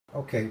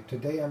Okay,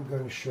 today I'm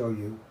going to show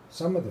you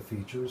some of the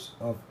features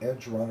of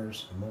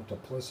Edgerunner's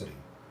Multiplicity.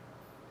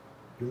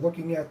 You're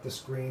looking at the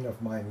screen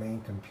of my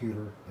main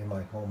computer in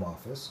my home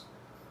office.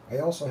 I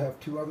also have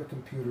two other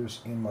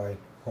computers in my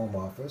home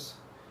office,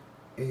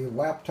 a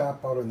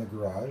laptop out in the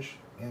garage,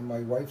 and my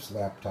wife's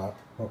laptop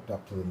hooked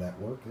up to the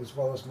network, as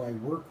well as my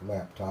work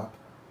laptop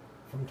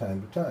from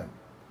time to time.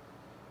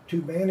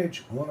 To manage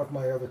one of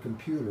my other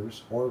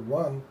computers, or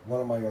run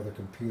one of my other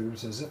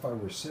computers as if I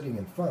were sitting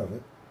in front of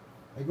it,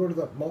 I go to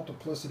the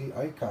Multiplicity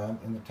icon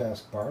in the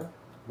taskbar,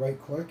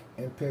 right-click,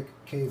 and pick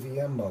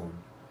KVM mode.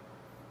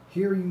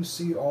 Here you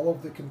see all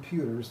of the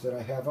computers that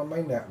I have on my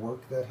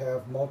network that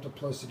have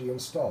Multiplicity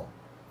installed.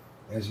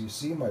 As you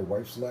see, my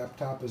wife's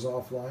laptop is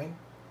offline.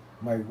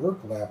 My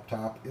work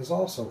laptop is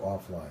also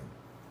offline.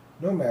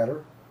 No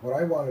matter, what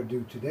I want to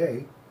do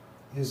today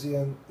is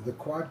in the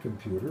quad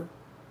computer,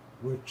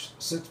 which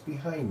sits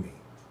behind me.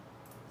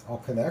 I'll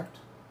connect.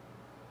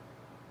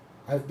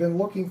 I've been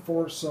looking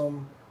for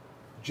some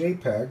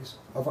JPEGs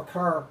of a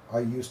car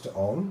I used to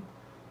own,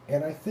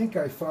 and I think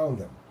I found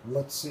them.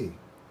 Let's see.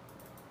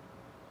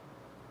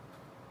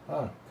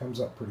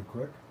 Comes up pretty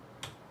quick.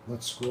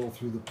 Let's scroll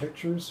through the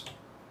pictures.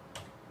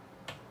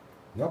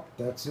 Yep,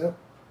 that's it.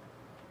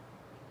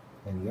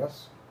 And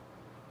yes,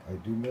 I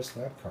do miss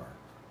that car.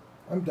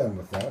 I'm done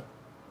with that.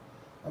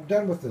 I'm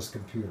done with this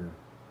computer.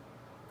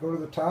 Go to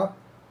the top,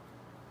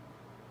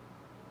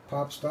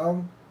 pops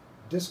down,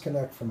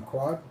 disconnect from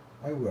quad.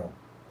 I will.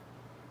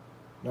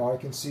 Now I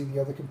can see the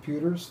other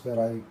computers that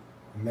I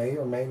may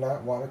or may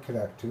not want to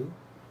connect to.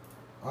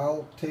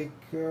 I'll take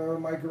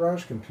my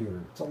garage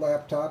computer. It's a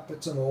laptop,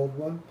 it's an old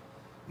one.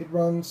 It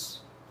runs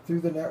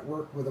through the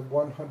network with a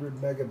 100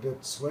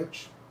 megabit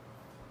switch.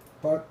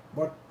 But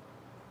what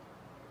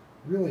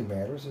really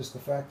matters is the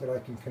fact that I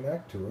can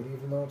connect to it,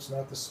 even though it's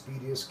not the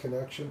speediest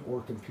connection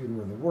or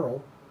computer in the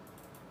world.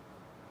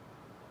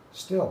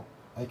 Still,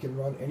 I can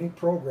run any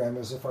program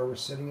as if I were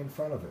sitting in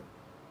front of it.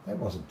 That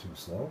wasn't too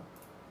slow.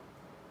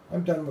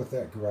 I'm done with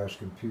that garage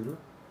computer.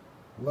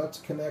 Let's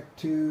connect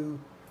to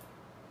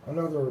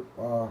another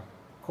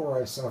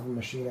Core i7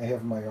 machine I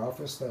have in my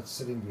office that's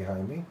sitting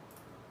behind me.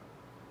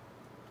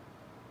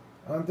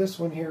 On this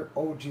one here,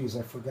 oh geez,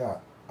 I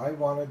forgot. I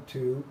wanted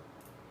to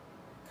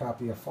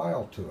copy a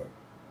file to it.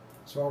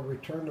 So I'll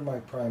return to my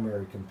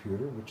primary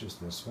computer, which is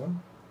this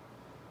one.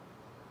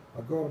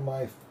 I'll go to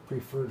my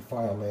preferred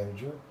file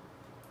manager.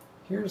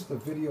 Here's the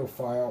video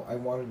file I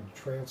wanted to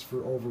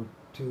transfer over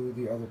to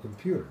the other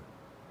computer.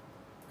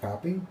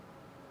 Copy.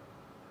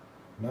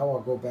 Now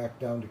I'll go back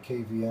down to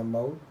KVM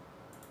mode.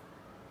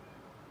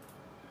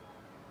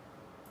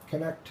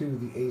 Connect to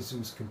the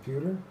ASUS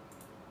computer.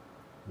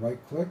 Right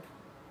click.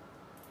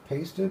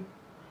 Paste it.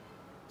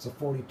 It's a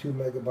 42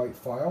 megabyte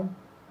file.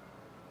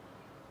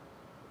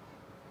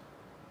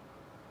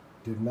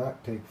 Did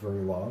not take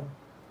very long.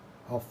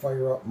 I'll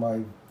fire up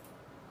my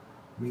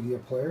media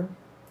player.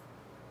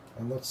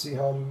 And let's see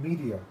how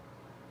media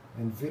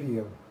and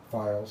video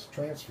files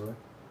transfer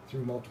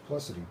through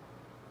Multiplicity.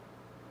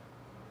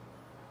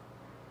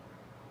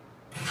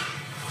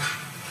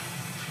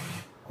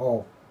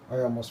 Oh, I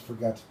almost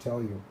forgot to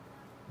tell you.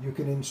 You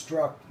can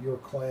instruct your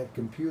client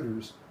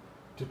computers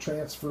to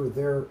transfer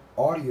their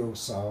audio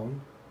sound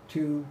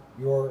to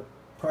your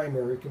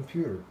primary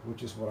computer,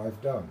 which is what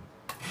I've done.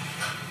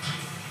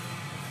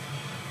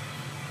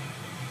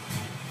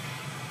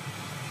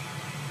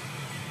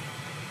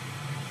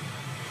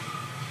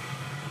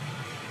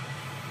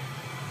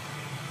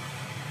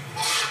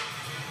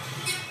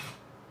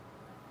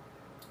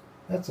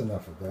 That's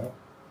enough of that.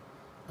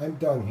 I'm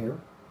done here.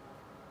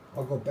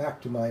 I'll go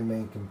back to my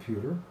main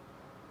computer,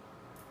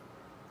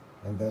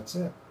 and that's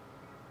it.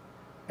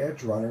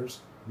 Edgerunner's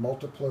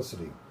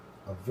Multiplicity,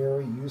 a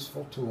very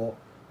useful tool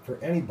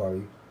for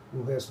anybody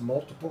who has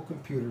multiple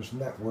computers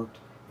networked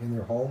in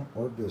their home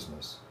or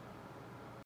business.